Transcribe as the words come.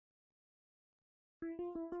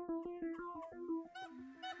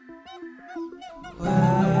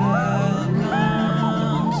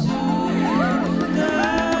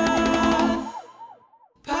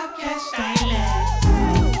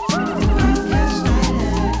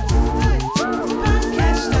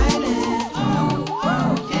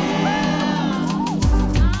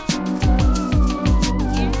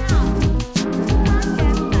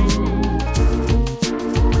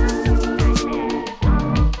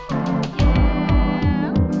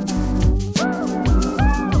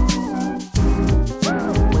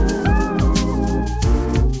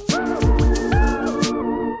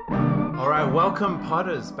Welcome,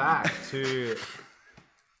 Potters, back to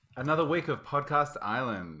another week of Podcast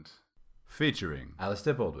Island, featuring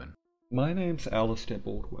Alistair Baldwin. My name's Alistair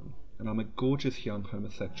Baldwin, and I'm a gorgeous young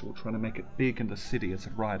homosexual trying to make it big in the city as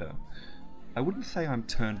a writer. I wouldn't say I'm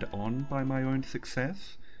turned on by my own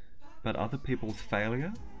success, but other people's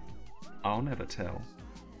failure, I'll never tell.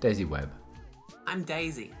 Daisy Webb. I'm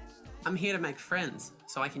Daisy. I'm here to make friends,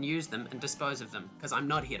 so I can use them and dispose of them, because I'm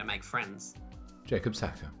not here to make friends. Jacob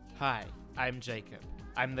Sacker. Hi, I'm Jacob.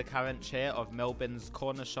 I'm the current chair of Melbourne's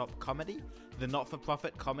Corner Shop Comedy, the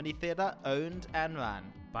not-for-profit comedy theatre owned and run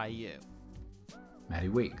by you. Maddie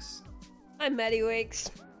Weeks. I'm Maddie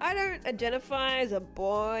Weeks. I don't identify as a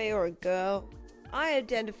boy or a girl. I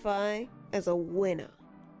identify as a winner.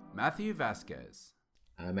 Matthew Vasquez.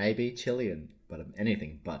 I may be Chilean, but I'm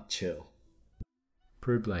anything but chill.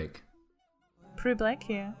 Prue Blake. Prue Blake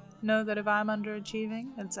here. Know that if I'm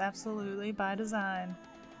underachieving, it's absolutely by design.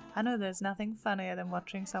 I know there's nothing funnier than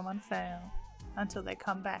watching someone fail until they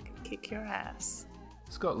come back and kick your ass.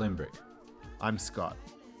 Scott Limbrick. I'm Scott.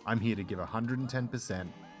 I'm here to give 110%,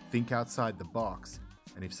 think outside the box,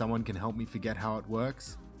 and if someone can help me forget how it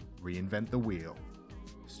works, reinvent the wheel.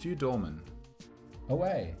 Stu Dorman.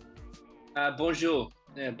 Away. Bonjour.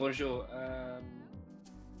 Bonjour.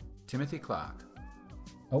 Timothy Clark.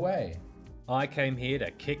 Away. I came here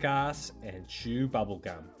to kick ass and chew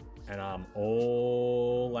bubblegum, and I'm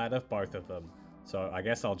all out of both of them. So I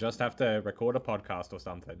guess I'll just have to record a podcast or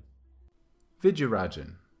something.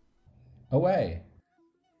 Vijayarajan. Away.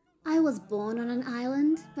 I was born on an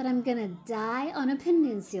island, but I'm gonna die on a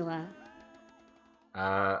peninsula.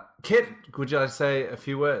 Kit, would you like to say a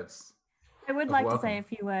few words? I would like to say a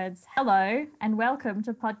few words. Hello, and welcome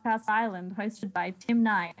to Podcast Island, hosted by Tim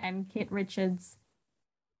Knight and Kit Richards.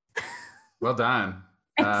 Well done.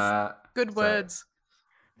 Good words.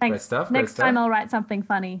 Thanks. Great stuff. Next time I'll write something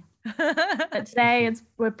funny. But today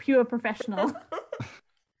we're pure professional.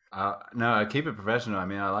 No, keep it professional. I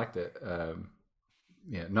mean, I liked it.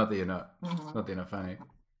 Yeah, not that you're not funny.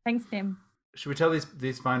 Thanks, Tim. Should we tell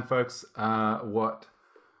these fine folks what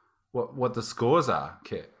the scores are,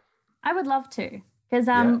 Kit? I would love to, because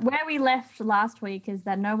where we left last week is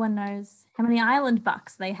that no one knows how many island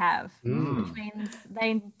bucks they have, which means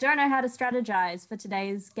they don't know how to strategize for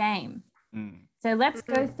today's game. So let's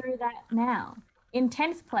go through that now. In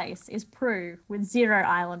 10th place is Prue with 0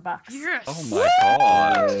 island bucks. Yes. Oh my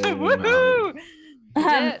god. Woohoo!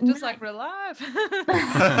 Yeah, just like we're live.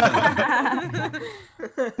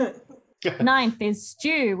 9th is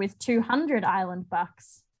Stu with 200 island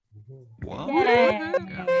bucks. Wow. Yay.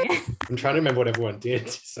 I'm trying to remember what everyone did,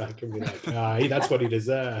 so I can be like, that's what he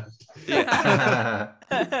deserved.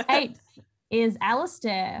 8th is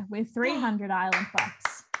Alistair with 300 island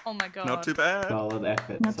bucks. Oh my god. Not too bad. Solid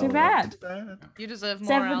effort. Not too bad. You deserve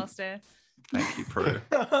more, 7th. Alistair. Thank you, Prue.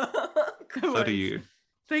 So do you.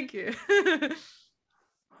 Thank you.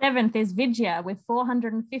 7th is Vidya with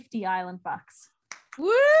 450 island bucks.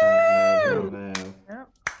 Woo! Yep.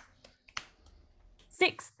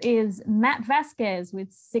 6th is Matt Vasquez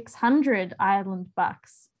with 600 island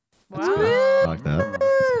bucks. Wow. Like that.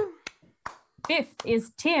 5th is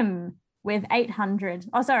Tim with 800.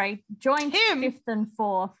 Oh, sorry. Joint Tim. 5th and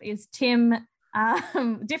 4th is Tim.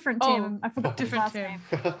 Different Tim. I forgot his different last Tim. name.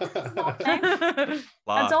 His last name.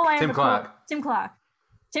 That's all I Tim ever Clark. called. Tim Clark.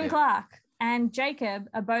 Tim Clark and Jacob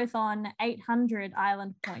are both on 800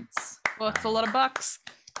 island points. Well, it's a lot of bucks.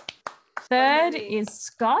 3rd is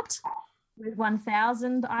Scott with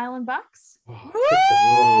 1,000 island bucks.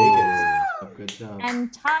 Good job.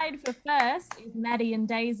 And tied for 1st is Maddie and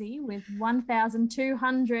Daisy with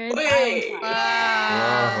 1,200 Whee!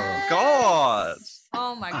 island bucks. God.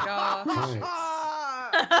 Oh my gosh.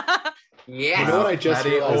 Yes. You know what I just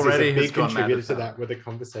Maddie realized already is a has big gone contributor mad to at that were the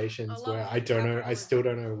conversations where I still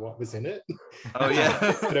don't know what was in it. Oh,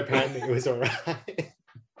 yeah. But apparently it was all right.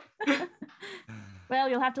 Well,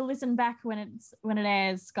 you'll have to listen back when it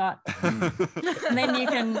airs, Scott. And then you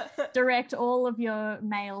can direct all of your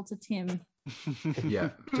mail to Tim.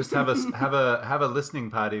 Yeah, just have a listening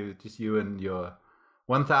party with just you and your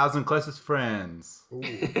 1,000 closest friends.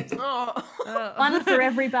 Oh. One for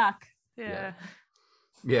every buck. Yeah.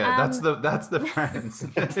 Yeah, that's the friends.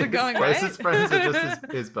 That's the going His closest rate. friends are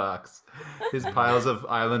just his bucks. His piles of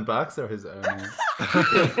island bucks are his own.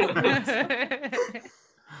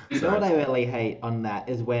 You know what I really hate on that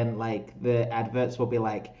is when like the adverts will be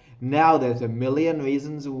like, now there's a million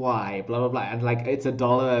reasons why, blah blah blah, and like it's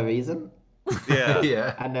 $1 a reason. Yeah.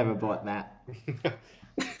 Yeah. I never bought that.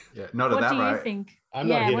 Yeah, not What at that do you rate. think? I'm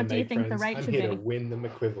not Yeah, here what to do you make think the friends. rate I'm should here be? to win them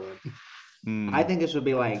equivalent. I think it should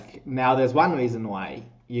be like, now there's one reason why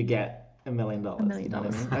you get $1 million. You know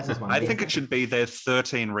what I mean? That's just one. I think it should be there's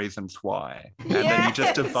 13 reasons why. And then you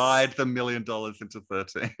just divide the $1 million into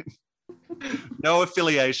 13. No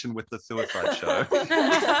affiliation with the Suicide Show.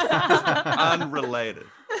 Unrelated.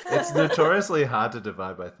 It's notoriously hard to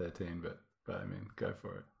divide by 13, but I mean, go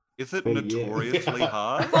for it. Is it notoriously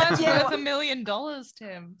hard? Mine's worth $1 million,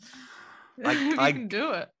 Tim. You I can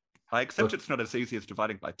do it. I accept it's not as easy as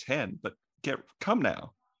dividing by 10, but come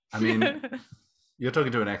now. I mean, you're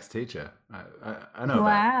talking to an ex-teacher. I know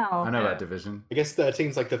Wow. about I know about division. I guess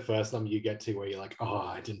 13's like the first number you get to where you're like, oh,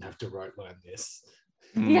 I didn't have to learn this.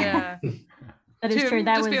 Yeah. That is Tim, true.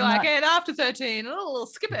 That just was be like, not... and after 13, oh,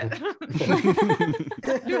 skip it.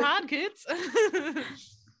 Too hard, kids.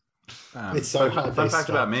 It's so hard. Fun they fact stop.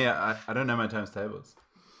 about me, I don't know my times tables.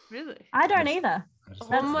 Really? I don't either.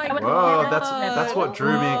 Oh my god. Whoa, that's what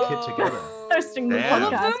drew me and Kit together. Hosting the Damn. All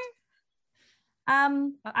of podcast. them?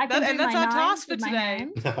 I can do And that's my our nines task for with my today.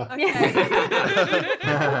 hands.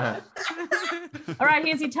 All right,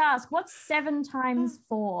 here's your task. What's 7 times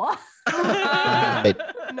 4?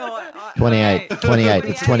 No, 28, 28,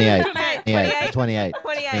 it's 28, 28, 28.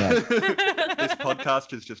 28. This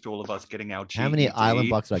podcast is just all of us getting our How many GED. island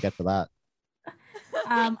bucks do I get for that?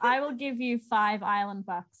 I will give you 5 island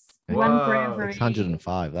bucks. One for Whoa. every.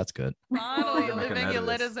 605, that's good. Finally, you're Make a living note your of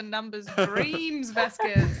letters this. and numbers dreams,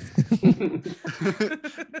 Vasquez. You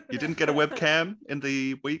didn't get a webcam in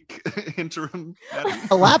the week interim? Adam?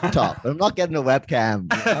 A laptop. I'm not getting a webcam.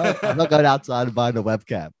 I'm not going outside and buying a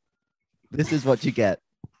webcam. This is what you get.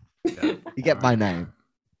 You get my name.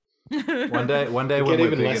 One day You when get we're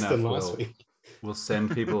even big less enough, than last week. we'll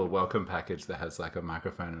send people a welcome package that has like a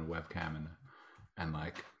microphone and a webcam and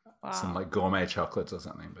like some like gourmet chocolates or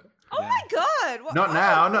something. But Oh my god. What? not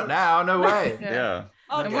now, no way. Yeah.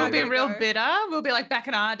 Okay, And we'll be okay, real go. bitter. We'll be like back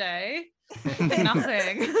in our day.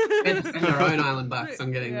 Nothing. Spend your own island bucks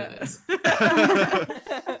on getting Yeah. this.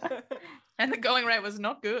 And the going rate was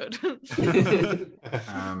not good.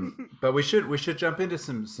 But we should jump into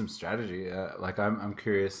some strategy. Like I'm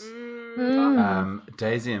curious,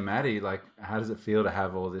 Daisy and Maddie, like how does it feel to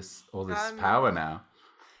have all this power now?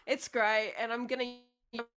 It's great, and I'm gonna.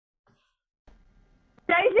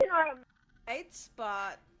 Mates,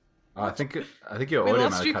 but Oh, I think your We audio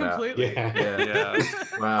lost might you have cut completely. out. Yeah.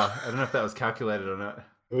 Wow, I don't know if that was calculated or not.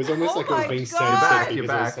 It was almost Oh like it was my being God. censored You're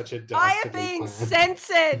because it was back. such a I am dastardly being plan.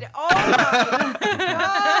 censored. Oh my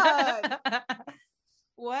god!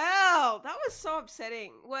 Wow, that was so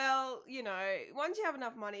upsetting. Well, you know, once you have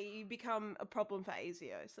enough money, you become a problem for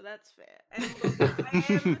ASIO, so that's fair. And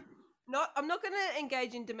look, I'm not going to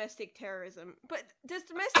engage in domestic terrorism, but does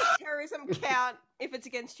domestic terrorism count if it's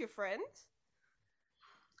against your friends?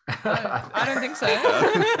 I don't think so.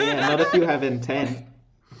 Yeah, not if you have intent.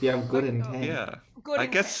 If you have good intent. Yeah. Good I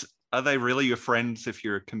intent. guess, are they really your friends if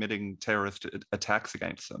you're committing terrorist attacks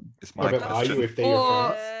against them? Is Yeah, my but are question. you if they're your Or-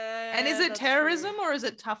 friends? And is it that's terrorism true. or is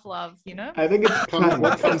it tough love? You know? I think it's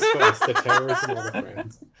What comes first, the terrorism or the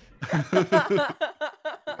friends?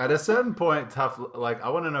 At a certain point, I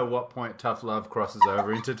want to know what point tough love crosses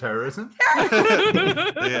over into terrorism.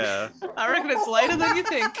 Yeah. I reckon it's later than you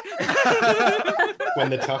think. When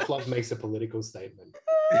the tough love makes a political statement.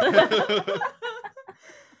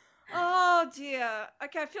 Oh dear.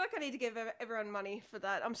 Okay, I feel like I need to give everyone money for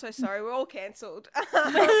that. I'm so sorry. We're all cancelled. Pay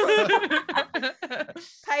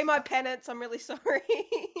my penance. I'm really sorry.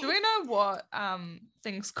 Do we know what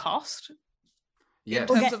things cost Yes. in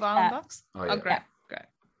We'll terms get of island that. bucks? Oh, yeah. Great.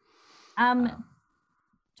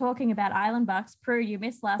 Talking about island bucks, Prue, you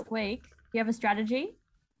missed last week. Do you have a strategy?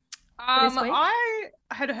 this week?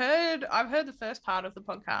 I've heard the first part of the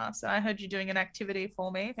podcast, and I heard you doing an activity for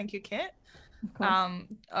me. Thank you, Kit. Of course.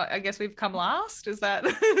 I guess we've come last. Is that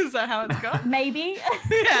how it's gone? Maybe.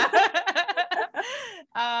 Yeah.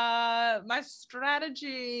 My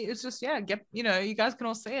strategy is just you guys can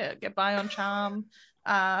all see it. Get by on charm.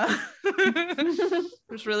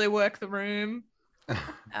 Just really work the room.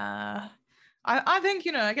 I think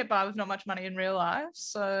I get by with not much money in real life,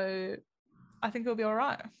 so I think it'll be all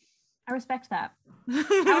right. I respect that.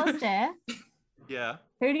 Alistair, Yeah.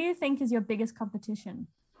 Who do you think is your biggest competition?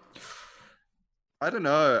 I don't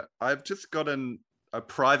know. I've just gotten a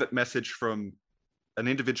private message from an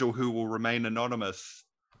individual who will remain anonymous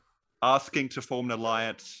asking to form an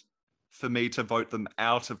alliance for me to vote them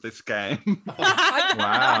out of this game.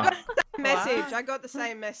 Wow. I got the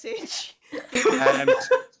same message. And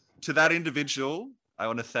to that individual, I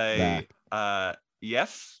want to say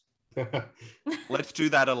yes. Let's do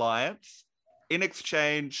that alliance in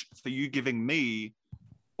exchange for you giving me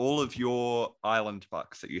all of your island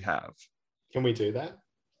bucks that you have. Can we do that?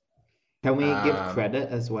 Can we give credit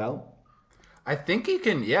as well? I think you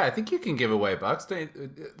can. Yeah, I think you can give away bucks.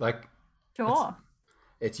 Like, sure.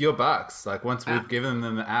 It's your bucks. Like once we've given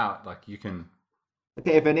them out, like you can.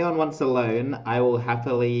 Okay, if anyone wants a loan, I will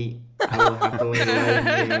happily loan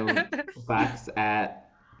you bucks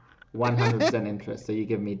at 100% interest. So you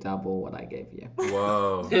give me double what I gave you.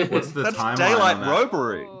 Whoa! What's the That's timeline daylight on that?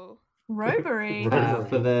 robbery. Robbery. And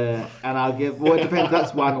I'll give. Well, it depends.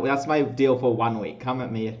 That's my deal for 1 week. Come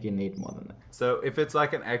at me if you need more than that. So if it's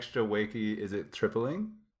like an extra weeky, is it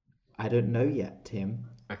tripling? I don't know yet, Tim.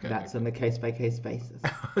 Okay. That's on a case by case basis.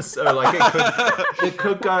 So like it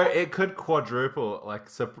could quadruple,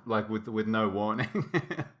 like with no warning.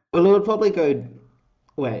 Well, it would probably go.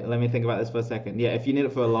 Wait, let me think about this for a second. Yeah, if you need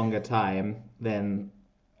it for a longer time, then.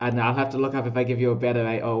 And I'll have to look up if I give you a better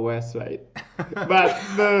rate or a worse rate. But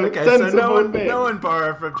okay, so no one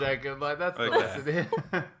borrow from Jacob. Like that's the lesson here.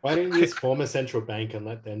 Why don't you just form a central bank and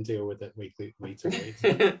let them deal with it week to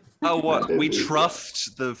week? Oh, what? We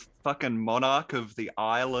trust the fucking monarch of the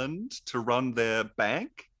island to run their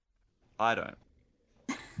bank? I don't.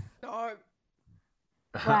 No.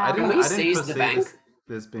 I didn't we seize the foresee bank?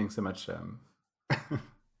 There's being so much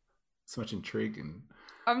intrigue and.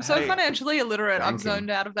 I'm so Hey. financially illiterate. I'm Banking.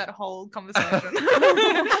 zoned out of that whole conversation.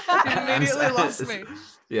 It immediately lost me.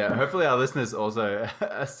 Yeah, hopefully our listeners also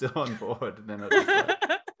are still on board. They're not just like,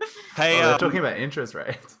 Hey, they're talking about interest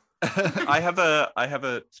rates. I have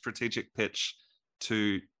a strategic pitch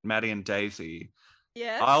to Maddie and Daisy.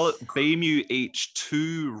 Yes. I'll beam you each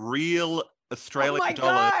 2 real Australian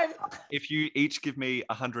dollars if you each give me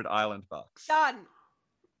 100 island bucks. Done.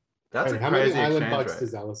 That's Wait, a how many crazy island exchange bucks rate.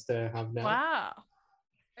 does Alistair have now? Wow.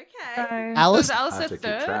 Okay. Alice, Was Alistair I have to keep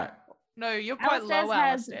third? track. No, you're quite Alistair low,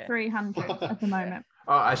 has Alistair. 300 at the moment.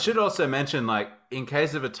 Oh, I should also mention, like, in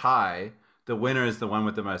case of a tie, the winner is the one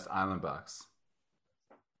with the most island bucks.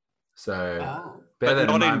 So bear But that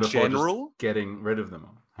not in mind in before general? just getting rid of them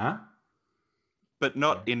all. Huh? But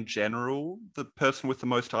not in general. The person with the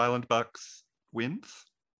most island bucks wins.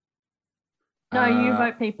 No, you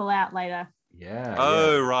vote people out later. Yeah.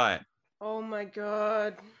 Oh, right. Oh my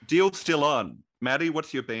god. Deal's still on. Maddie,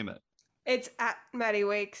 what's your beam it? It's at Maddie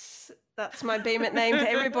Weeks. That's my beam it name for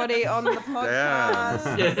everybody on the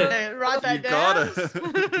podcast. Yeah, write that You down. got it.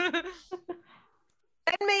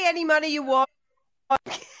 Send me any money you want.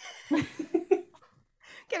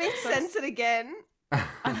 Getting censored again.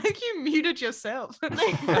 I think you muted yourself.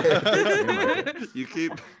 You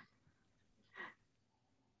keep.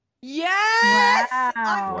 Yes!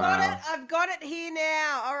 Wow. I've got it here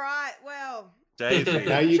now. All right, well. Daisy,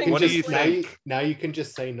 Now you can what do you just think? now you can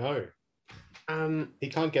just say no. He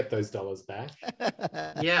can't get those dollars back.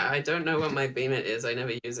 Yeah, I don't know what my beam it is. I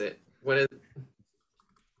never use it. What is?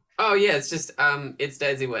 Oh yeah, it's just it's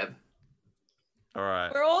Daisy Webb. All right.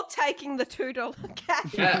 We're all taking the $2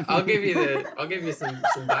 cash. Yeah, I'll give you some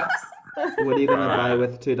bucks. What are you gonna buy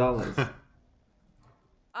with $2?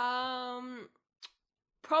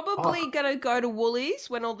 Probably gonna go to Woolies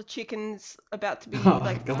when all the chicken's about to be God.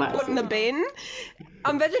 put in the bin.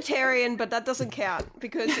 I'm vegetarian, but that doesn't count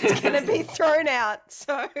because it's gonna be thrown out.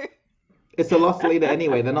 So It's a loss leader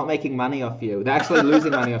anyway. They're not making money off you. They're actually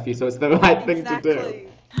losing money off you, so it's the right thing to do. exactly.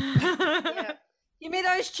 Yeah. Give me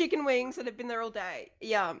those chicken wings that have been there all day.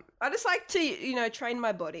 Yum. I just like to, train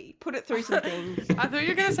my body, put it through some things. I thought you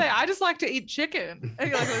were gonna say I just like to eat chicken.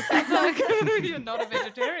 And you're like, well, it sounds like you're not a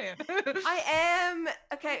vegetarian. I am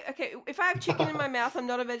okay. If I have chicken in my mouth, I'm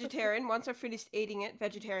not a vegetarian. Once I've finished eating it,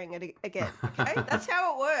 vegetarian it again. Okay, that's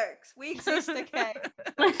how it works. We exist. Okay.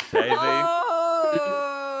 Daisy.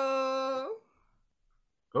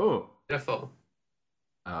 Oh. Beautiful.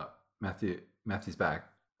 Matthew's back.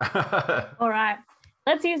 All right.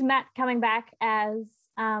 Let's use Matt coming back as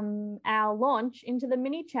our launch into the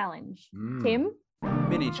mini challenge. Tim?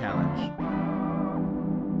 Mini challenge.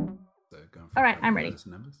 So All right, I'm ready.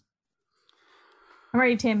 Numbers. I'm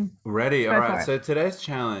ready, Tim. Ready. Go All for right. it. So today's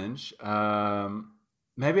challenge,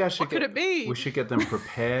 maybe I should What could it be? We should get them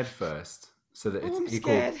prepared first so that I'm it's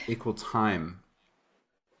scared. equal time.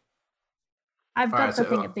 I've All got right, the so-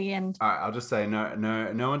 thing at the end. All right, I'll just say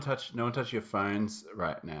no one touch your phones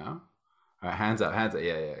right now. All right, hands up.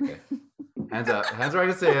 Yeah, okay. Hands up where I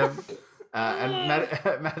can see them. And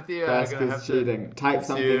Matthew, I'm That's gonna have cheating. Type to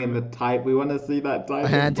something in the type. We want to see that type.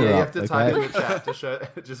 Hands Yeah, are you up, have to type in okay? the chat to show.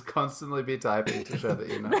 Just constantly be typing to show that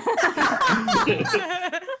you know.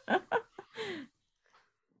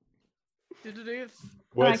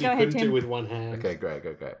 Words go you ahead, couldn't do Tim. with one hand. Okay, great.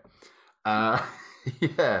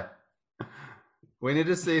 Yeah, we need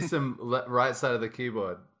to see some right side of the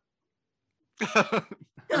keyboard.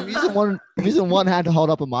 I'm using one hand to hold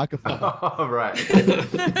up a microphone. Oh, right.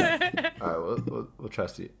 All right, we'll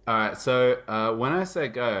trust you. All right, so when I say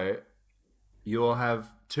go, you'll have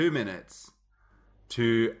 2 minutes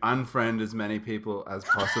to unfriend as many people as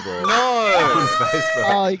possible on Facebook.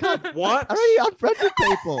 Oh, you can't. What? I already unfriended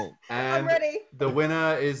people. And I'm ready. the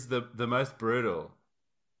winner is the most brutal.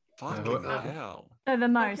 Fucking hell. So the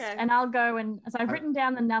most, Okay. and I'll go and so I've written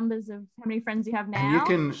down the numbers of how many friends you have now. And you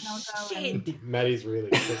can. and I'll go and- Maddie's really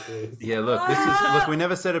quick at this. Yeah, look. We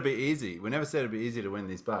never said it'd be easy. We never said it'd be easy to win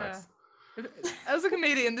these bucks. As a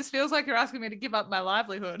comedian, this feels like you're asking me to give up my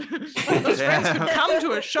livelihood. Those friends could come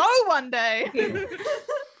to a show one day.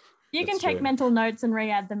 You can That's take true. mental notes and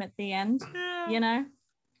re-add them at the end. You know.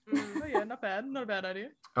 Oh yeah, not bad. Not a bad idea.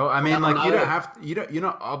 Oh, I mean, like you don't have. You're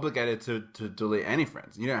not obligated to delete any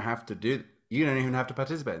friends. You don't have to do. You don't even have to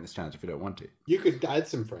participate in this challenge if you don't want to. You could add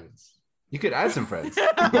some friends. You could add some friends.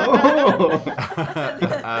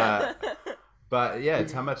 But yeah,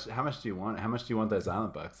 it's how much do you want? How much do you want those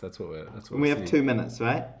island bucks? That's what we're. We have 2 minutes,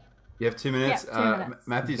 right? You have 2 minutes. Yeah, 2 minutes.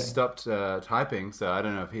 Matthew stopped typing, so I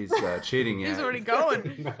don't know if he's cheating yet. He's already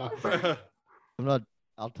going. I'm not.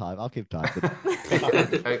 I'll type. I'll keep typing.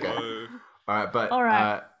 Okay. All right, but All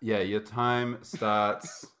right. yeah, your time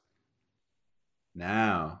starts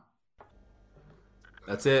now.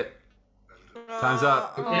 That's it. Time's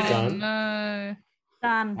up. Oh Done. no.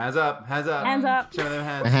 Done. Hands up. Hands up. Hands up. Show me them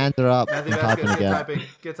hands. My hands are up. Matthew I'm Vasquez, typing get again. typing.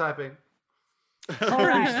 Get typing. All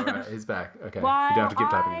right. All right, he's back. Okay. While you don't have to keep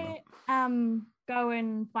typing anymore. I go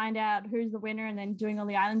and find out who's the winner and then doing all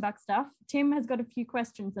the Island Buck stuff, Tim has got a few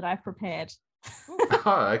questions that I've prepared.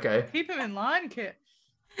 Oh, okay. Keep him in line, Kit.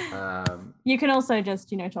 You can also just,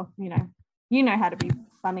 talk, you know how to be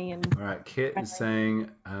funny and All right. Kit is saying,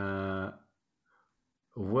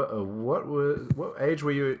 what age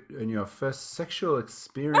were you in your first sexual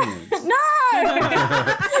experience?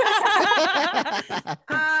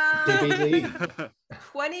 DVD.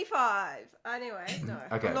 25. Anyway, no.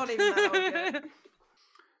 Okay. I'm not even that old yet.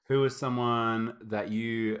 Who is someone that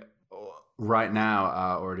you right now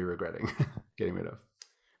are already regretting getting rid of?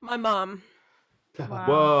 My mum.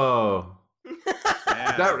 Whoa.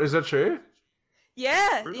 Is that true?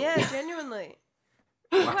 Yeah, genuinely.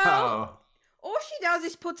 Wow. All she does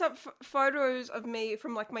is puts up photos of me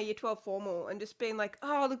from like my year 12 formal and just being like,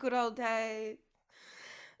 oh, the good old days.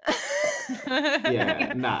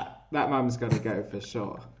 Yeah, nah. That mum's got to go for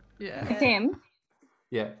sure. Yeah. Tim,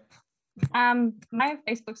 Yeah. my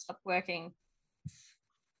Facebook stopped working.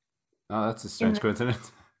 Oh, that's a strange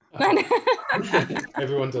coincidence.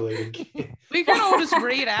 Everyone deleted. We can all just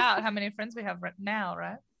read out how many friends we have now,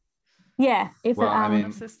 right? Yeah, if Well, I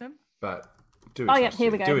mean, system. but do we Oh, trust yeah, here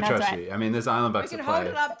you? we go. Do we That's trust right. you? I mean, there's Island We Bucks can at hold play.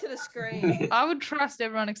 it up to the screen. I would trust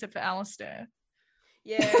everyone except for Alistair.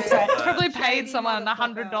 Yeah. He's probably paid Shady someone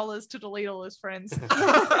motherfucker. $100 to delete all his friends.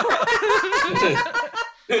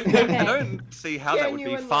 I don't see how that would be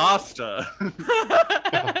Genuinely. faster.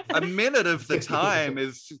 A minute of the time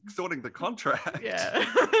is sorting the contract. Yeah.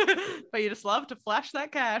 But you just love to flash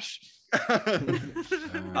that cash.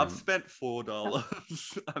 I've spent $4.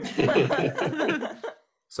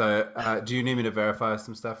 So, do you need me to verify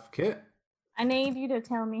some stuff, Kit? I need you to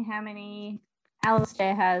tell me how many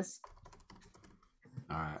Alistair has.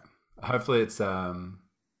 All right. Hopefully, it's Kid,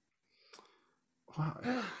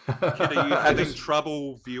 are you having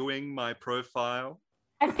trouble viewing my profile?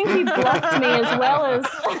 I think he blocked me as well as.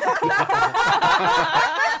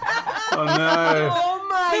 Oh no! Oh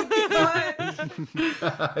my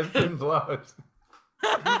god! I've been blocked.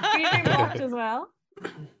 You've been blocked as well.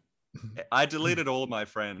 I deleted all of my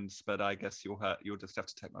friends, but I guess you'll just have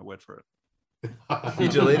to take my word for it. You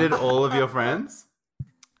deleted all of your friends?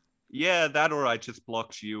 Yeah, that or I just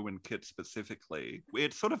blocked you and Kit specifically.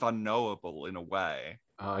 It's sort of unknowable in a way.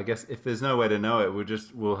 I guess if there's no way to know it,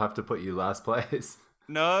 we'll have to put you last place.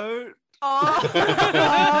 No. Oh.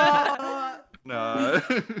 No.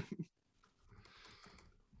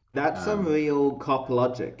 That's some real cop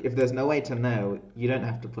logic. If there's no way to know, you don't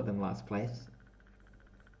have to put them last place.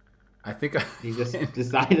 I think You just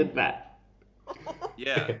decided that.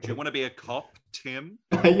 Yeah. Do you want to be a cop, Tim?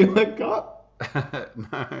 Are you a cop? No.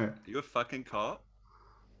 Are you a fucking cop?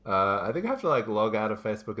 I think I have to like log out of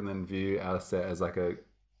Facebook and then view Alistair as like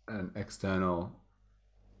an external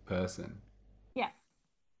person. Yeah.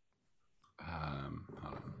 Hold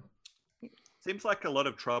on. Seems like a lot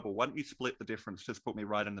of trouble. Why don't you split the difference? Just put me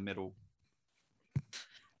right in the middle.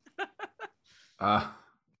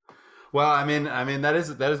 Well, I mean that is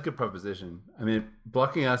a good proposition. I mean,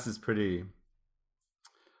 blocking us is pretty.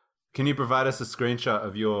 Can you provide us a screenshot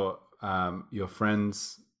of your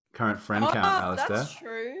friend's current friend count, Alistair? That's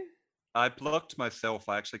true. I blocked myself.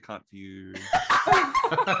 I actually can't view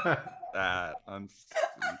that. I'm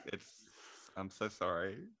so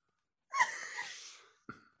sorry.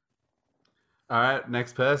 All right,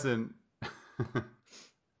 next person.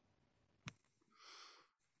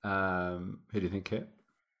 Who do you think, Kit?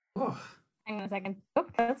 Hang on a second. Oh,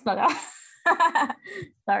 that's not out.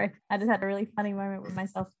 Sorry, I just had a really funny moment with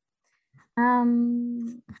myself.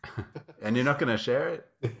 And you're not going to share it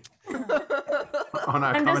on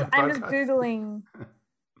our I'm just podcast? googling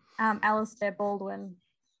Alistair Baldwin.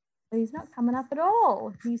 But he's not coming up at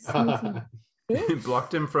all. He's sneaky. You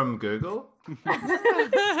blocked him from Google?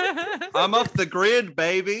 I'm off the grid,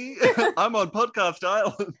 baby. I'm on Podcast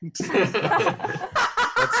Island.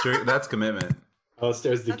 That's true. That's commitment.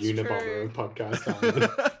 Alistair's the Unabomber of Podcast Island.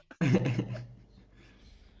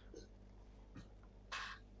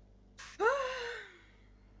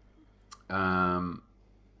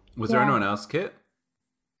 Was there anyone else, Kit?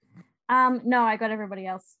 No, I got everybody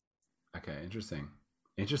else. Okay, interesting.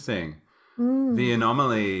 Mm. The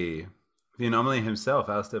anomaly himself,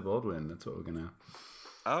 Alistair Baldwin. That's what we're gonna.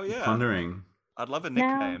 Oh yeah. Pondering. I'd love a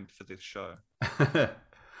nickname for this show.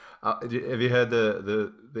 Have you heard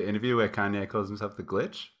the interview where Kanye calls himself the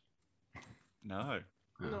Glitch? No.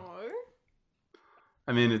 No.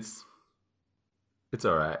 I mean, it's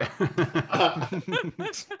all right.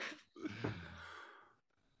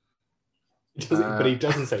 But he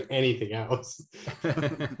doesn't say anything else.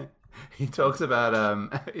 He talks about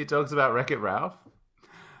Wreck-It Ralph.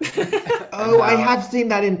 Oh, I have seen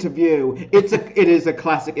that interview. It is a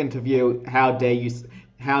classic interview. How dare you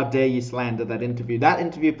slander that interview? That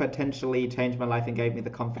interview potentially changed my life and gave me the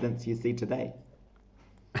confidence you see today.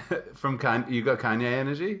 From you got Kanye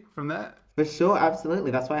energy from that? For sure,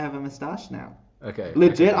 absolutely. That's why I have a mustache now. Okay.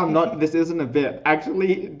 Legit, I'm not. This isn't a bit.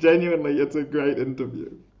 Actually, genuinely, it's a great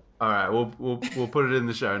interview. All right, we'll put it in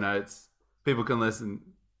the show notes. People can listen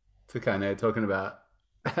to Kanye talking about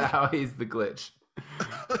how he's the Glitch.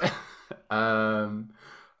 Okay, I'm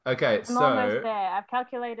almost there. I've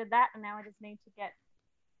calculated that, and now I just need to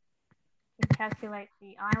calculate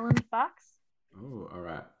the island bucks. Oh, all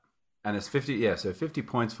right. And it's 50. Yeah, so 50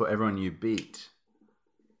 points for everyone you beat.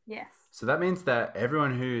 Yes. So that means that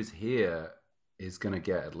everyone who's here is gonna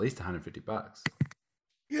get at least $150.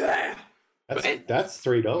 Yeah. That's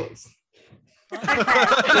 $3.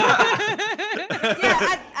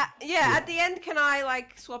 At the end, can I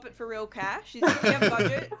like swap it for real cash? Do you have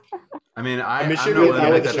budget? I mean, I'm I'm not willing to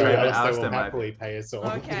make that trade, but Alistair Alistair will might happily pay us all.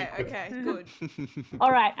 Okay, good.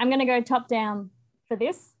 All right, I'm going to go top down for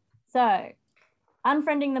this. So,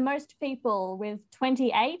 unfriending the most people with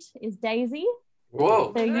 28 is Daisy.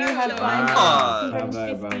 Whoa. So you have God.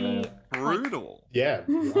 150. Brutal. Yeah.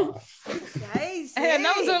 Daisy. And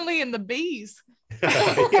that was only in the B's.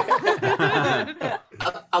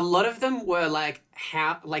 A lot of them were like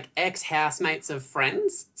ex-housemates of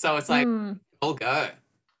friends, so it's like all go.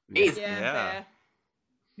 Easy. Yeah.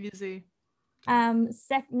 Easy.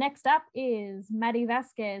 Next up is Maddie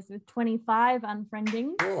Vasquez with 25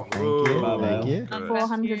 unfriendings. Thank you.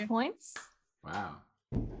 400 points. Wow.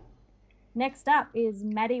 Next up is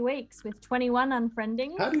Maddie Weeks with 21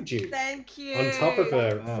 unfriendings. How did you? Thank you. On top of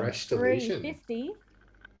a fresh deletion. 350.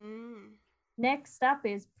 Next up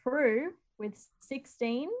is Prue with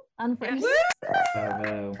 16 unfriendings.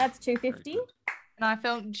 That's 250. And I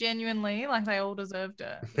felt genuinely like they all deserved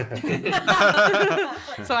it.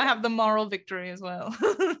 So I have the moral victory as well.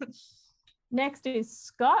 Next is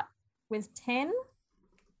Scott with 10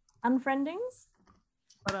 unfriendings.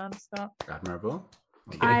 Well done, Scott. Admirable.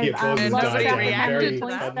 I've lost died track of how many very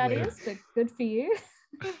points that suddenly. is, but good for you.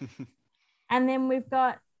 And then we've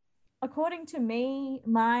got, according to me,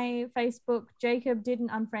 my Facebook, Jacob didn't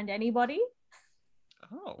unfriend anybody.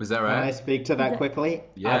 Oh. Is that Can I right? speak to that quickly?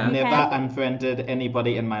 Yeah. I've never Okay. unfriended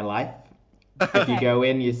anybody in my life. If you go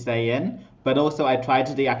in, you stay in. But also, I tried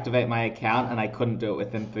to deactivate my account and I couldn't do it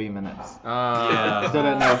within 3 minutes. I still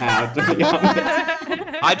don't know how, to be honest.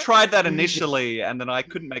 I tried that initially, and then I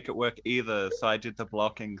couldn't make it work either, so I did the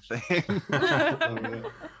blocking thing.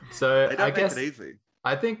 So They don't I make guess it easy.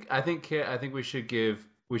 I think we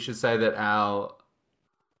should say that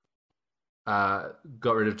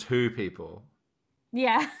got rid of 2 people.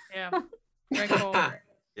 Yeah. Yeah. Very cool.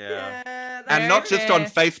 Yeah. And not just on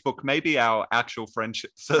Facebook, maybe our actual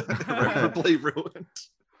friendships are irreparably ruined.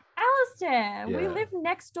 Alistair, we Yeah. live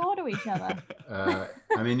next door to each other.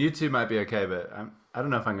 I mean, you two might be okay, but I don't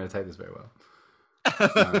know if I'm going to take this very well.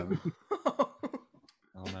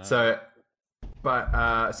 So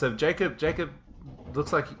Jacob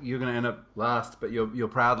looks like you're going to end up last, but you're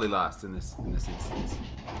proudly last in this instance.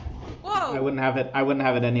 Whoa! I wouldn't have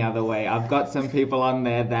it any other way. I've got some people on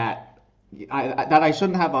there that I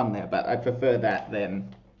shouldn't have on there, but I prefer that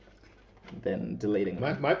than deleting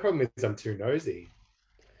them. My problem is I'm too nosy.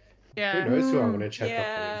 Yeah. Who knows who I'm going to check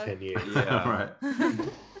up in 10 years? Yeah, right.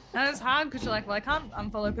 And it's hard because you're like, well, I can't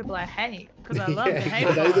unfollow people I hate because I love to Yeah, hate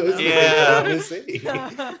those them. are the people I wanna see.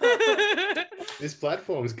 This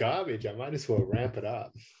platform's garbage. I might as well ramp it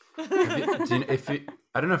up.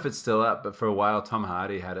 I don't know if it's still up, but for a while Tom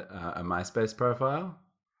Hardy had a MySpace profile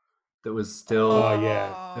that was still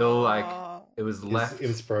still like it was left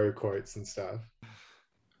Inspiro quotes and stuff.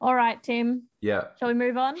 All right, Tim. Yeah. Shall we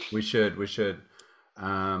move on? We should.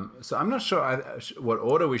 So I'm not sure what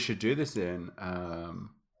order we should do this in.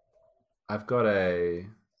 I've got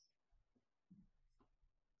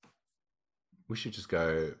we should just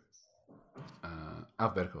go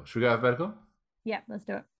alphabetical. Should we go alphabetical? Yeah, let's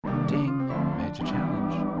do it. Ding. Major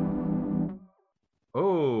challenge.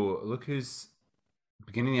 Oh, look who's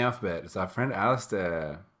beginning the alphabet. It's our friend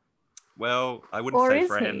Alistair. Well, I wouldn't Or say is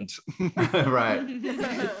friend. Right.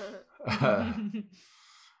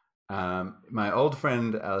 My old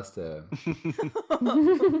friend Alistair.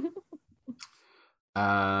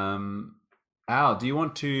 Al, do you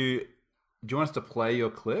want us to play your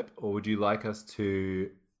clip, or would you like us to?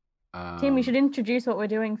 Tim, we should introduce what we're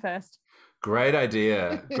doing first. Great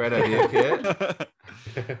idea, Kit.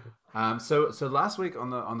 So last week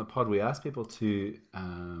on the pod, we asked people to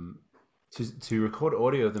record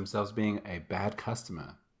audio of themselves being a bad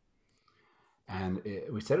customer, and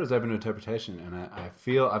we said it was open to interpretation. And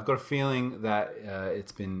I've got a feeling that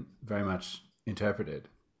it's been very much interpreted.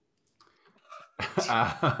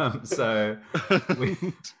 So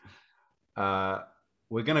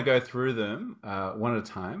we're going to go through them one at a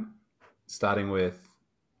time, starting with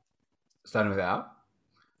Al.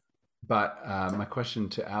 But my question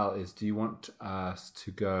to Al is: do you want us to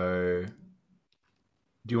go?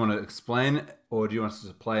 Do you want to explain, or do you want us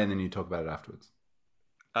to play and then you talk about it afterwards?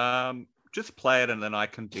 Just play it and then I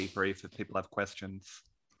can debrief if people have questions.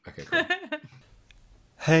 Okay, cool.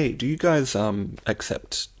 Hey, do you guys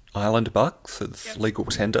accept island bucks as legal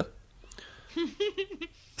tender?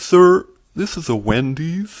 Sir, this is a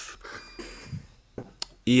Wendy's.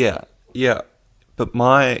 Yeah. But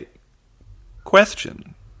my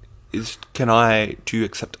question is, do you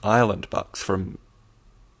accept island bucks from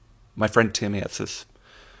my friend Tim? He has this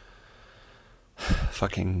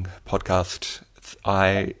fucking podcast.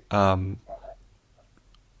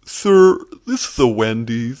 Sir, this is a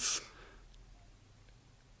Wendy's.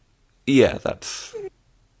 Yeah, that's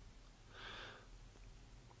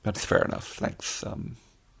fair enough. Thanks.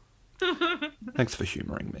 Thanks for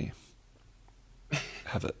humoring me.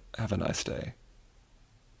 Have a nice day.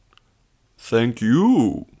 Thank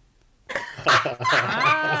you. Well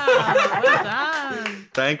done.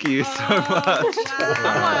 Thank you so much.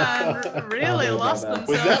 Someone really lost themselves.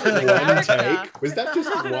 Was that in the one character. take? Was that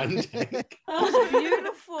just one take? That was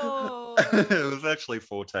beautiful. It was actually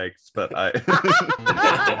 4 takes, but It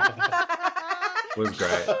was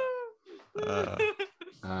great.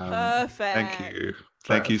 Perfect.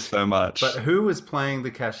 Thank you so much. But who was playing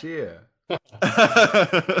the cashier?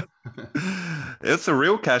 It's a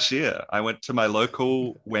real cashier. I went to my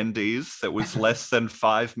local Wendy's that was less than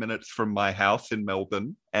 5 minutes from my house in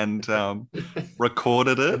Melbourne and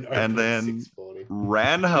recorded it and then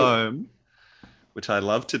ran home, which I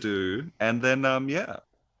love to do, and then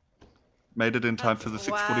made it in time for the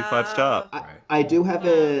 6:45 start. I do have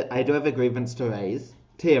a grievance to raise.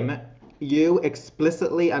 Tim, you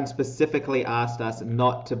explicitly and specifically asked us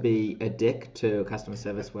not to be a dick to customer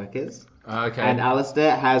service workers. Okay. And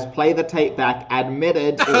Alistair has played the tape back,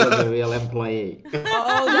 admitted he was a real employee.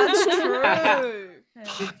 Oh, that's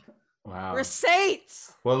true. Wow.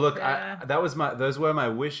 Receipts. Well, look, those were my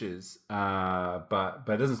wishes, but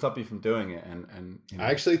it doesn't stop you from doing it. And you know. I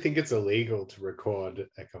actually think it's illegal to record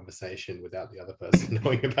a conversation without the other person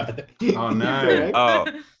knowing about it. Oh no! Oh,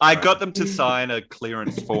 I got them to sign a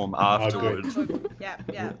clearance form afterwards.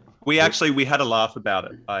 Yeah. We had a laugh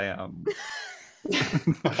about it.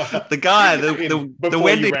 The guy, the Before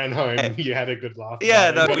Wendy you ran home, you had a good laugh. Yeah,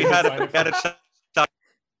 about no, it. we had a chat.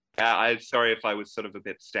 I'm sorry if I was sort of a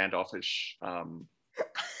bit standoffish.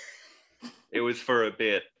 It was for a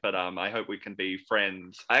bit, but I hope we can be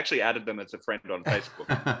friends. I actually added them as a friend on Facebook.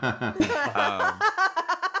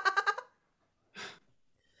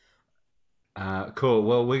 Cool.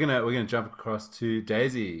 Well, we're gonna jump across to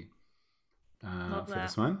Daisy for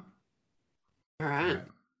this one. All right.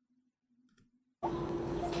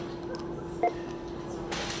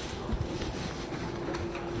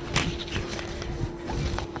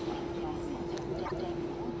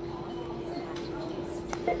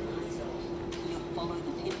 Follow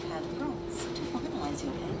the pin pad prompts to finalize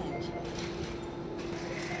your payment.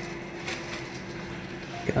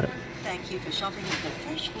 Got it. Thank you for shopping at the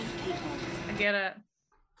Fresh Food People. I get it.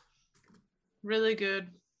 Really good.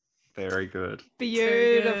 Very good.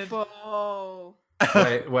 Beautiful.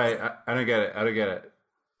 Wait, I don't get it.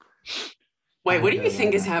 Wait, what do you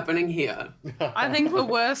think is happening here? I think the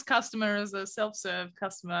worst customer is a self-serve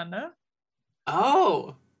customer, no?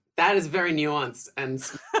 Oh, that is very nuanced and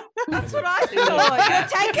That's what I thought. You're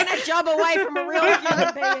taking a job away from a real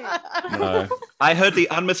human being. No. I heard the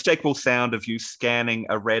unmistakable sound of you scanning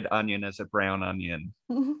a red onion as a brown onion.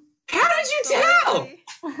 How did you tell?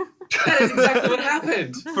 That is exactly what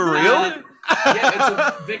happened. For real? Yeah, it's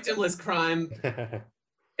a victimless crime.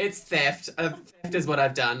 It's theft. Theft is what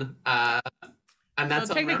I've done. And that's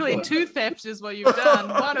Well, on technically record. 2 thefts is what you've done.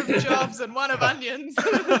 One of jobs and one of onions.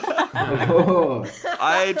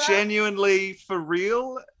 I genuinely, for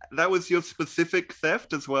real, that was your specific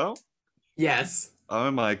theft as well? Yes.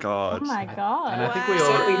 Oh my god. Oh my god. And I think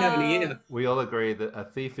Certainly have an ear. we all agree that a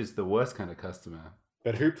thief is the worst kind of customer.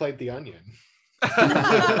 But who played the onion?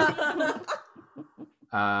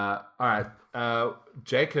 All right.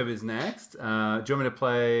 Jacob is next. Do you want me to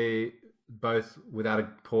play both without a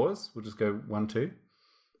pause? We'll just go 1, 2.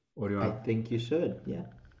 Or do you I want? think you should. Yeah.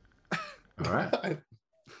 All right. I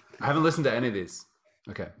haven't listened to any of these.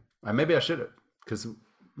 Okay. Maybe I should have, because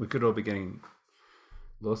we could all be getting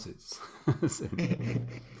lawsuits soon.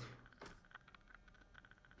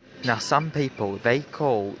 Now, some people, they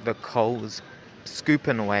call the Coles scoop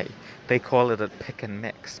and weigh, they call it a pick and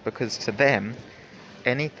mix, because to them,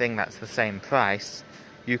 anything that's the same price,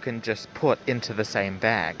 you can just put into the same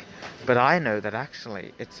bag. But I know that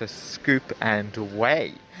actually it's a scoop and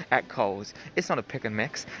weigh at Coles. It's not a pick and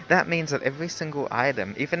mix. That means that every single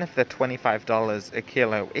item, even if they're $25 a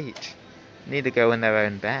kilo each, need to go in their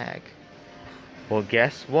own bag. Well,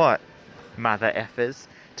 guess what, mother effers?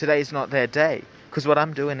 Today's not their day. Because what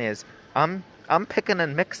I'm doing is, I'm picking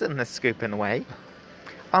and mixing the scoop and weigh.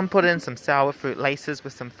 I'm putting some sour fruit laces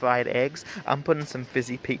with some fried eggs. I'm putting some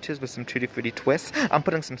fizzy peaches with some Tutti Frutti twists. I'm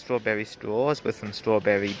putting some strawberry straws with some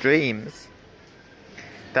strawberry dreams.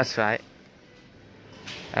 That's right.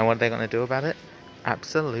 And what are they going to do about it?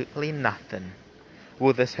 Absolutely nothing.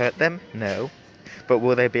 Will this hurt them? No. But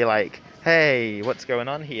will they be like, hey, what's going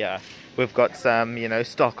on here? We've got some,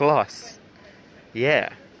 stock loss.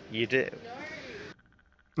 Yeah, you do.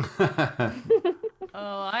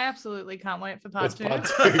 Oh, I absolutely can't wait for part 2. Part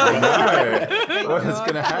 2. What's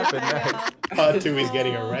going to happen next? Part 2 is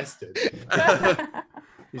getting arrested.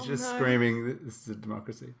 He's just screaming, this is a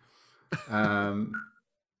democracy.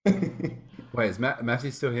 Wait, is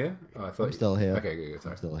Matthew still here? Oh, I thought I'm still here. Okay, good.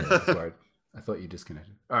 Sorry. I'm still here. I was worried. I thought you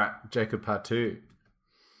disconnected. All right, Jacob, part 2.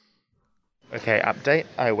 Okay, update.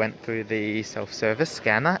 I went through the self-service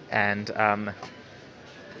scanner and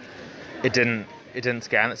it didn't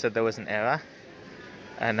scan. It said there was an error.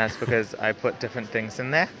 And that's because I put different things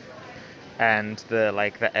in there. And the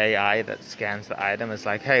AI that scans the item is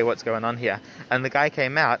like, hey, what's going on here? And the guy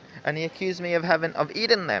came out and he accused me of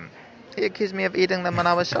eating them. He accused me of eating them when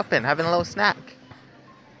I was shopping, having a little snack.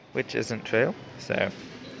 Which isn't true. So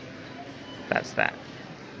that's that.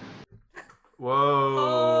 Whoa.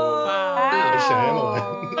 Wow.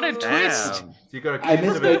 What a twist. So you got I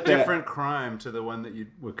accused of a missed it. different crime to the one that you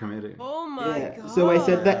were committing. Oh my god. So I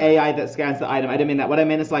said the AI that scans the item. I didn't mean that. What I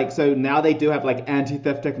meant is so now they do have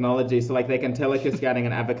anti-theft technology. So they can tell if you're scanning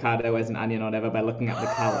an avocado as an onion or whatever by looking at the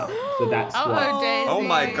color. So that's what. Daisy. Oh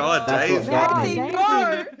my god, That's what Daisy.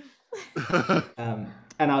 that means.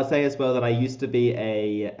 And I'll say as well that I used to be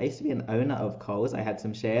an owner of Coles. I had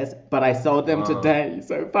some shares, but I sold them today.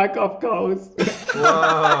 So fuck off, Coles.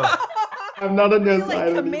 Whoa. I'm not on your Really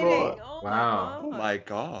side committing. anymore. Oh Wow. Oh my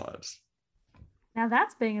god. Now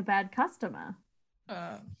that's being a bad customer.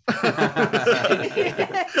 That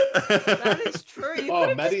is true. You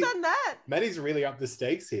could have just done that. Maddie's really up the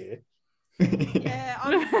stakes here. Yeah,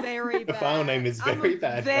 I'm very The bad. file name is very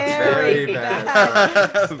bad. Very Very bad.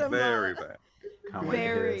 bad. customer. Very bad. Can't wait to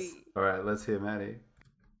hear Very. this. All right, let's hear Maddie.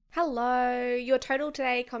 Hello, your total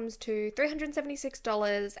today comes to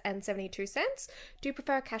 $376.72. Do you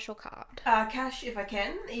prefer cash or card? Cash if I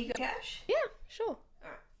can. You got cash? Yeah, sure.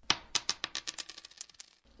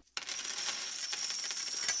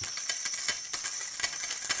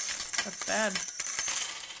 That's bad.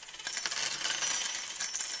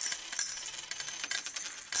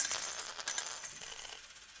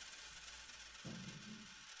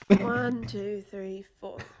 One, two, three,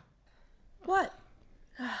 four. What?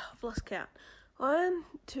 I've lost count. 1,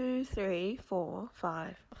 2, 3, 4,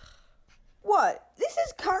 5. What? This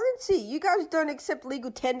is currency. You guys don't accept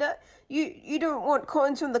legal tender. You don't want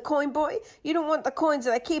coins from the coin boy. You don't want the coins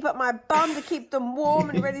that I keep up my bum to keep them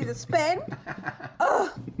warm and ready to spend.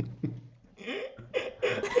 Ugh.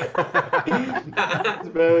 It's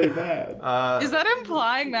very bad. Is that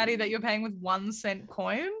implying, Maddie, that you're paying with 1 cent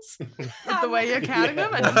coins? With the way you're counting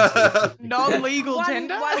them? And non-legal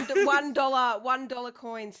tender? $1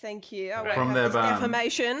 coins, thank you. I won't From have their this bum.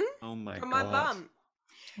 defamation Oh my from my God.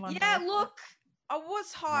 bum. Yeah, look, I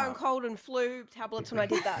was high on cold and flu tablets when I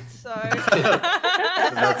did that, so...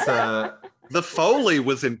 That's The Foley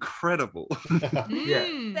was incredible.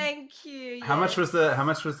 yeah. Thank you. How much was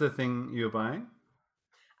the thing you were buying?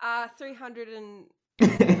 300 and... I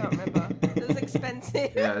can't remember. It was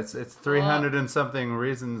expensive. Yeah, it's 300 and something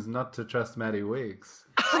reasons not to trust Maddie Weeks.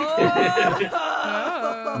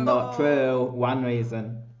 Not true. One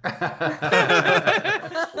reason.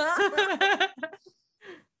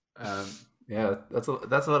 Yeah, that's a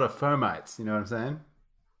lot of fomites. You know what I'm saying?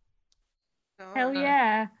 Hell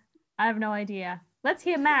yeah. I have no idea. Let's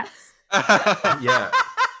hear Matt's. Yeah.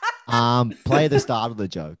 Play the start of the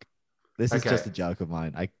joke. This is Okay. just a joke of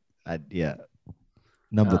mine. Yeah.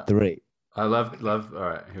 Number 3. I love. All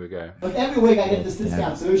right, here we go. Like every week I get this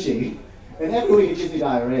discount sushi, and every week it gives me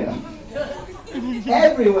diarrhea.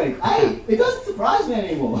 Every week. It doesn't surprise me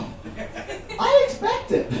anymore. I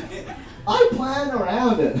expect it. I plan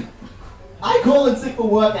around it. I call in sick for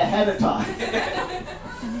work ahead of time.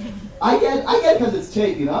 I get because it's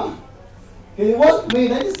cheap, you know? If it wasn't me,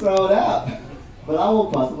 they just throw it out. But I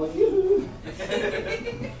walk past, I'm like, yoo-hoo.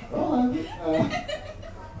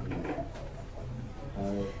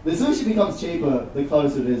 The sushi becomes cheaper the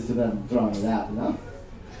closer it is to them throwing it out, you know?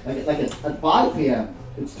 Like at 5 p.m.,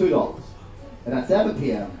 it's $2. And at 7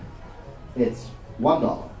 p.m., it's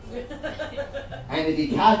 $1. And if you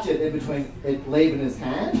catch it in between it leaving his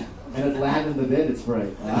hand and it landing in the bin, it's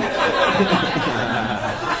free.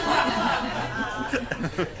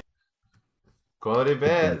 Quality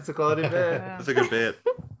bit. It's a quality bit. It's a good bit.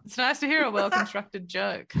 It's nice to hear a well-constructed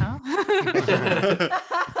joke, huh?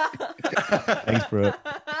 Thanks, bro.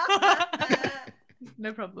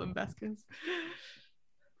 No problem, Vasquez.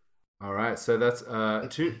 All right, so that's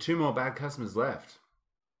two more bad customers left.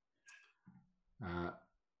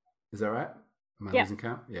 Is that right? Am I Yeah. losing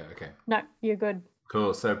count? Yeah. Okay. No, you're good.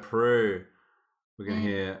 Cool. So Prue, we're gonna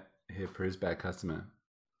hear Prue's bad customer.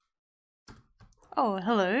 Oh,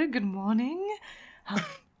 hello. Good morning.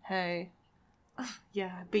 Hey.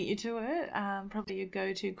 Yeah, I beat you to it. Probably your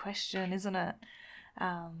go-to question, isn't it?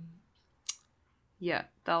 Yeah,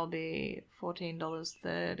 that'll be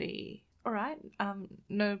 $14.30. All right.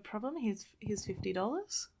 No problem. Here's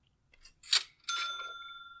 $50.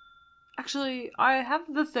 Actually, I have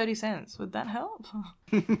the 30 cents. Would that help?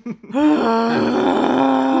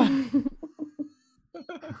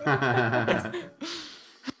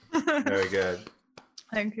 Very good.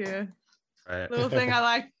 Thank you. Right. Little thing I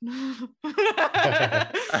like.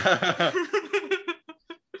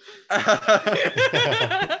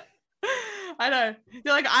 I know.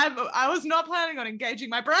 You're like, I was not planning on engaging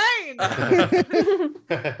my brain.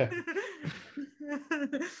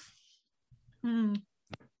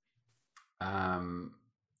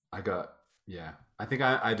 I think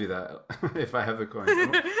I do that if I have the coins.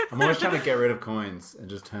 I'm always trying to get rid of coins and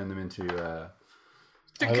just turn them into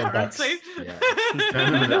currency. Yeah,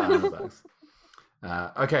 turn them into Island bucks.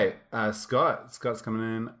 Okay, Scott. Scott's coming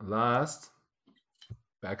in last.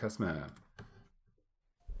 Bad customer.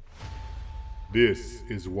 This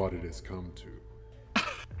is what it has come to.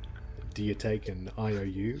 Do you take an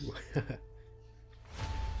IOU?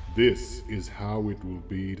 This is how it will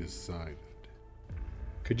be decided.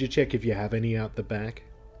 Could you check if you have any out the back?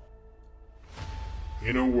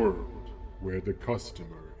 In a world where the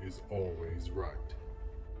customer is always right,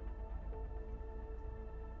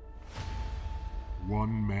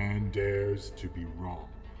 one man dares to be wrong.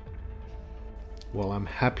 Well, I'm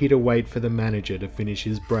happy to wait for the manager to finish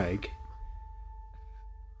his break.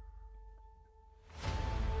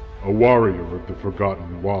 A warrior of the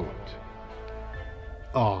forgotten wallet.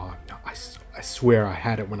 Oh, no, I swear I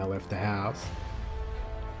had it when I left the house.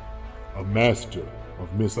 A master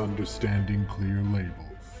of misunderstanding clear labels.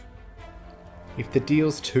 If the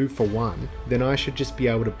deal's 2 for 1, then I should just be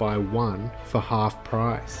able to buy 1 for half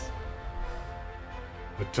price.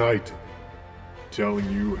 A titan telling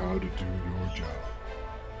you how to do your job.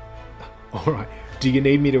 Alright, do you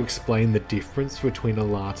need me to explain the difference between a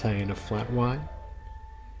latte and a flat white?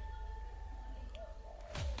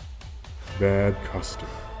 Bad customer.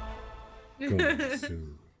 Coming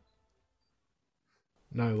soon.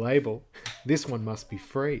 No label. This one must be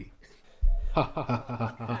free.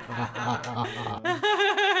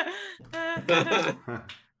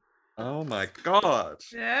 Oh my god.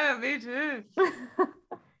 Yeah, me too.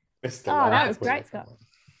 That was great, Scott.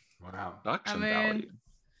 Wow. Production I mean, value.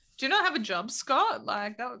 do you not have a job, Scott?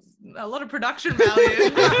 Like, that was a lot of production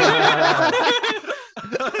value.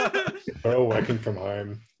 We're all working from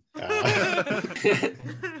home. No,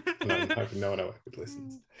 I'm hoping no one at work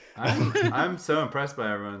listens. I'm so impressed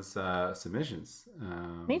by everyone's submissions.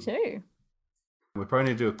 Me too. We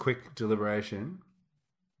probably need to do a quick deliberation,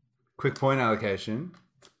 quick point allocation,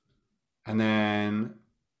 and then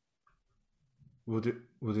we'll do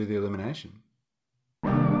the elimination.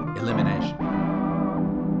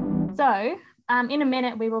 So, in a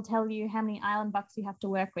minute, we will tell you how many island bucks you have to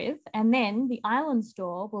work with, and then the island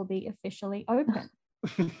store will be officially open.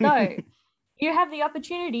 So, you have the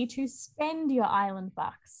opportunity to spend your island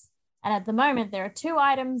bucks. And at the moment, there are 2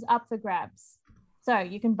 items up for grabs. So,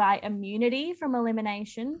 you can buy immunity from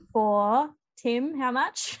elimination for, Tim, how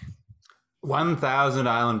much? 1,000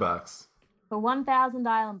 island bucks. For 1,000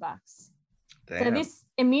 island bucks. So Damn. this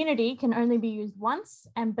immunity can only be used once,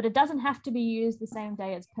 but it doesn't have to be used the same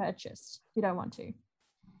day it's purchased if you don't want to.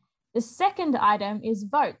 The second item is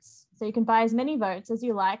votes. So you can buy as many votes as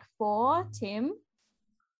you like for, Tim,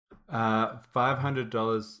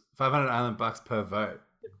 $500, 500 island bucks per vote.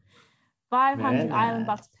 500 island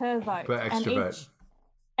bucks per vote. Per extra and vote. each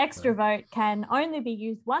extra vote can only be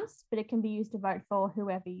used once, but it can be used to vote for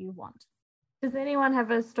whoever you want. Does anyone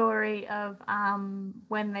have a story of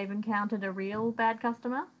when they've encountered a real bad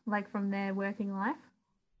customer, like from their working life?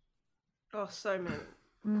 Oh, so many.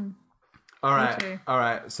 All too.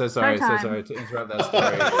 right. So sorry to interrupt that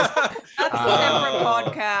story. That's a separate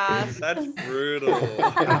podcast. That's brutal.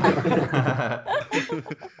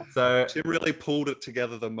 So Tim really pulled it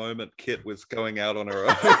together the moment Kit was going out on her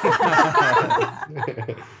own.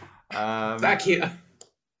 Back here.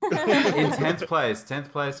 In 10th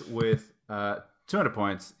place with 200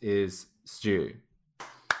 points is Stu.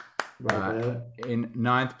 In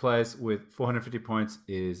 9th place with 450 points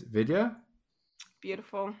is Vidya.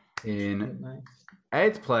 Beautiful. In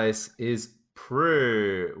 8th place is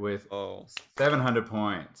Prue with 700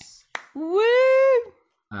 points. Woo!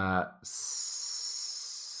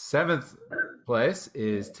 7th place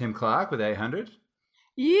is Tim Clark with 800.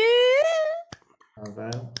 Yeah.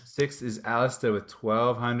 6th is Alistair with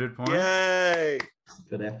 1,200 points. Yay!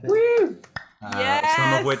 Good effort. Woo!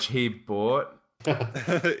 Some of which he bought.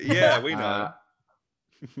 Yeah, we know.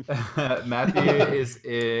 Matthew is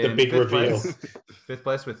in The big 5th reveal. place. 5th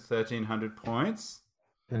place with 1,300 points.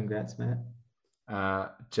 Congrats, Matt.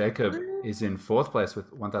 Jacob is in 4th place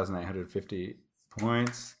with 1,850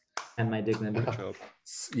 points. And my dignity.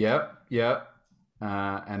 Yep.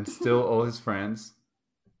 And still all his friends.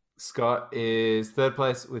 Scott is 3rd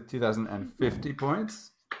place with 2,050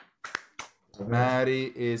 points.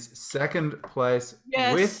 Maddie is 2nd place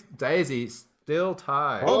with Daisy, still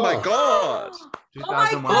tied. Oh my god!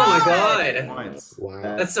 2,100 points. Wow.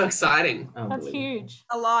 That's so exciting. That's huge.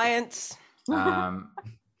 Alliance.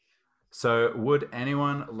 So would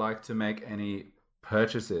anyone like to make any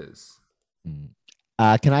purchases?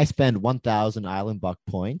 Can I spend 1,000 island buck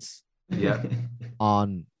points? Yeah.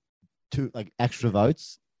 On 2 extra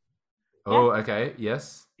votes? Oh, okay.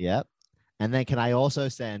 Yes. Yep. And then can I also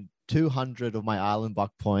send 200 of my island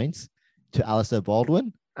buck points to Alistair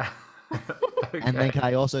Baldwin? And then can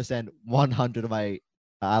I also send 100 of my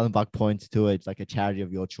island buck points to a charity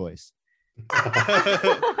of your choice?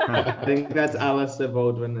 I think that's Alistair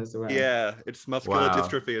Baldwin as well. Yeah, it's Muscular Wow.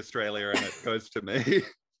 Dystrophy Australia, and it goes to me.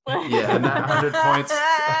 Yeah, and that 100 points,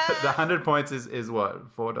 the 100 points is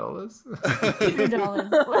what, $4?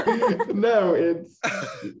 $2. No,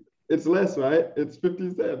 it's less, right? It's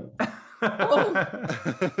 50 cents. I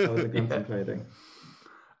wasn't concentrating.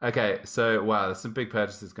 Okay, so wow, there's some big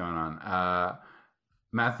purchases going on.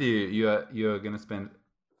 Matthew, you're gonna spend.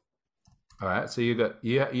 All right, so you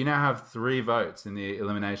now have 3 votes in the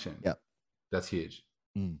elimination. Yep, that's huge.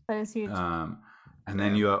 That is huge. And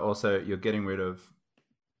then you're getting rid of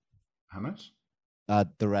how much?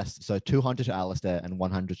 The rest. So 200 to Alistair and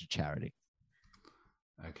 100 to charity.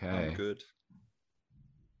 Okay. Good.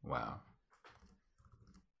 Wow.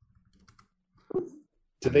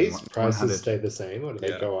 Do these prices 100. stay the same, or do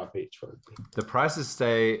they go up each one? The prices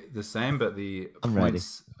stay the same, but the I'm ready.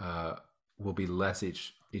 points will be less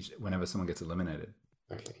each whenever someone gets eliminated.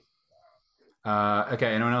 Okay.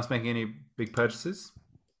 Okay. Anyone else making any big purchases?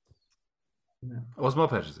 No. Or small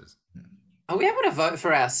purchases? Are we able to vote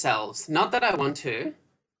for ourselves? Not that I want to.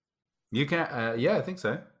 You can. Yeah, I think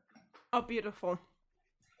so. Oh, beautiful.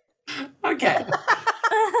 Okay.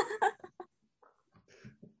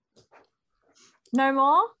 No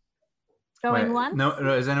more? Going Wait, once? No,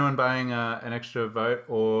 is anyone buying an extra vote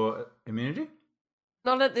or immunity?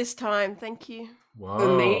 Not at this time, thank you. Whoa.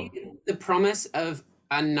 For me, the promise of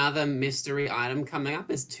another mystery item coming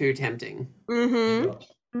up is too tempting.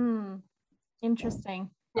 Mm-hmm. Interesting.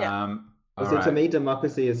 Yeah. All So to right. me,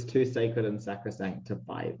 democracy is too sacred and sacrosanct to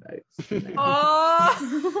buy votes.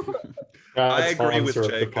 Oh, I It's agree with sponsor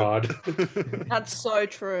of the Jacob. pod. that's so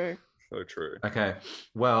true. So true. Okay.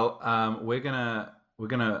 Well, we're gonna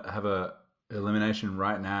have a elimination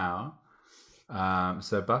right now.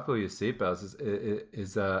 So buckle your seatbelts.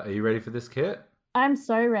 Are you ready for this, Kit? I'm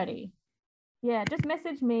so ready. Yeah, just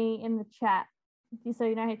message me in the chat so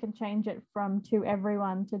you know you can change it from to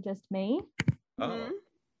everyone to just me. Oh.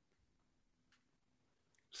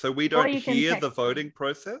 So we Or don't you can hear text the me. voting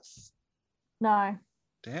process? No.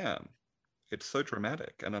 Damn. It's so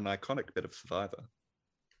dramatic and an iconic bit of Survivor.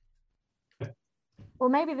 Well,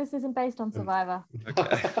 maybe this isn't based on Survivor.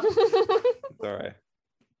 Okay. Sorry.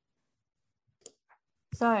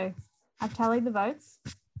 So, I've tallied the votes.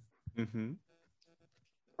 Mm-hmm.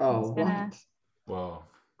 Oh, Just gonna- what? Whoa.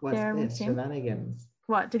 What's Share 'em with this? Tim. Shenanigans.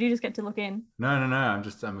 What? Did you just get to look in? No.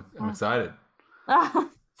 I'm excited. Oh,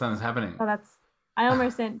 Something's happening. that's. I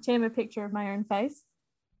almost sent Tim a picture of my own face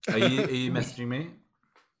Are you messaging me?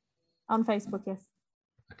 on Facebook. Yes.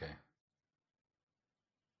 Okay.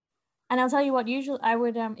 And I'll tell you what. Usually, I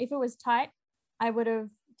would, if it was tight, I would have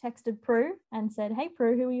texted Prue and said, "Hey,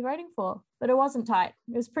 Prue, who are you voting for?" But it wasn't tight.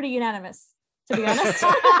 It was pretty unanimous, to be honest.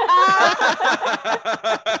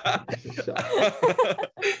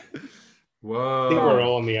 Whoa. I think we're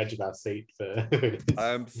all on the edge of our seat for.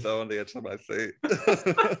 I'm so on the edge of my seat.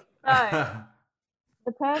 So,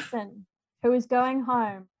 the person who is going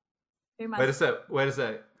home, who must. Wait a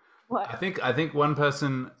sec. What? I think one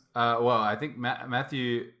person. I think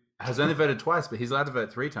Matthew has only voted twice, but he's allowed to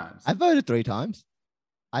vote 3 times. I voted 3 times.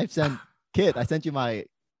 I've sent Kit. I sent you my.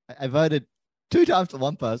 I voted 2 times for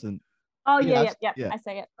one person. Oh Yeah, yeah. yeah. I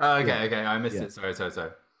say it. Oh, okay. I missed Yeah. it.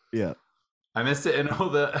 Sorry. Yeah. I missed it in all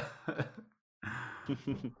the.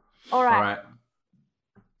 All right.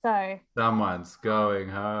 So. Someone's going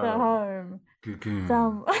home. The home. Cocoon.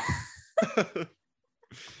 Some.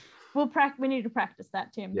 We need to practice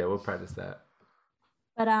that, Tim. Yeah, we'll practice that.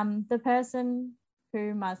 But the person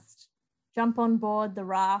who must jump on board the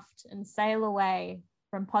raft and sail away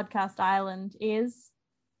from Podcast Island is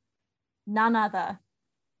none other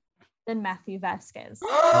than Matthew Vasquez.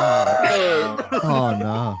 Oh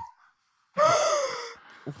no.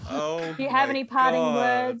 Oh. Do you have my any parting God.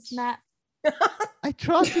 words, Matt? I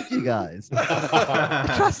trusted you guys.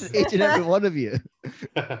 I trusted each and every one of you.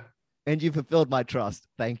 And you fulfilled my trust.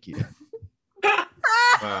 Thank you.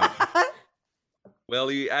 Well,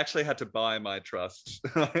 you actually had to buy my trust.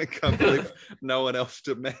 I can't believe no one else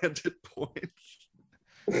demanded points.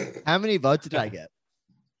 How many votes did I get?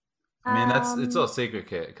 I mean, it's all secret,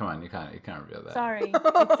 Kit. Come on, you can't reveal that. Sorry,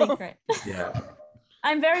 it's secret. Yeah.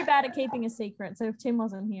 I'm very bad at keeping a secret, so if Tim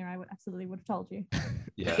wasn't here, I would have told you.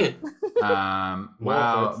 Yeah. More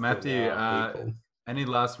Wow, votes than Matthew. people. Any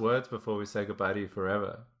last words before we say goodbye to you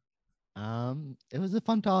forever? It was a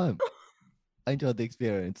fun time. I enjoyed the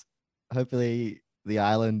experience. Hopefully, the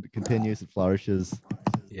island continues and flourishes.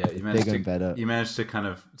 Yeah, you managed bigger and better. You managed to kind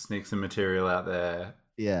of sneak some material out there.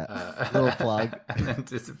 Yeah, little plug. And then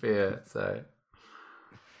disappear. So,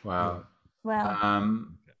 wow. Well,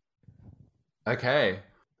 Okay.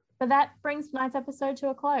 but that brings tonight's episode to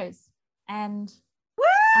a close. And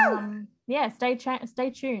yeah, stay tuned.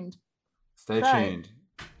 Stay So- tuned.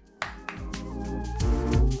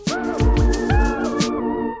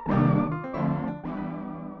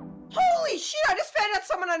 Holy shit! I just found out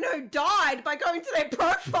someone I know died by going to their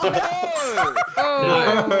profile. No.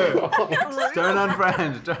 Don't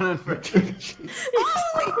unfriend. Don't unfriend. Holy shit!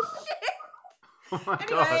 Oh my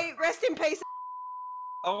god. Anyway, rest in peace.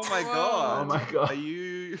 Oh my god. Oh my god. Are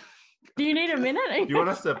you? Do you need a minute? You want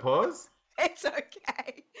us to pause? It's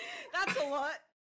okay. That's a lot.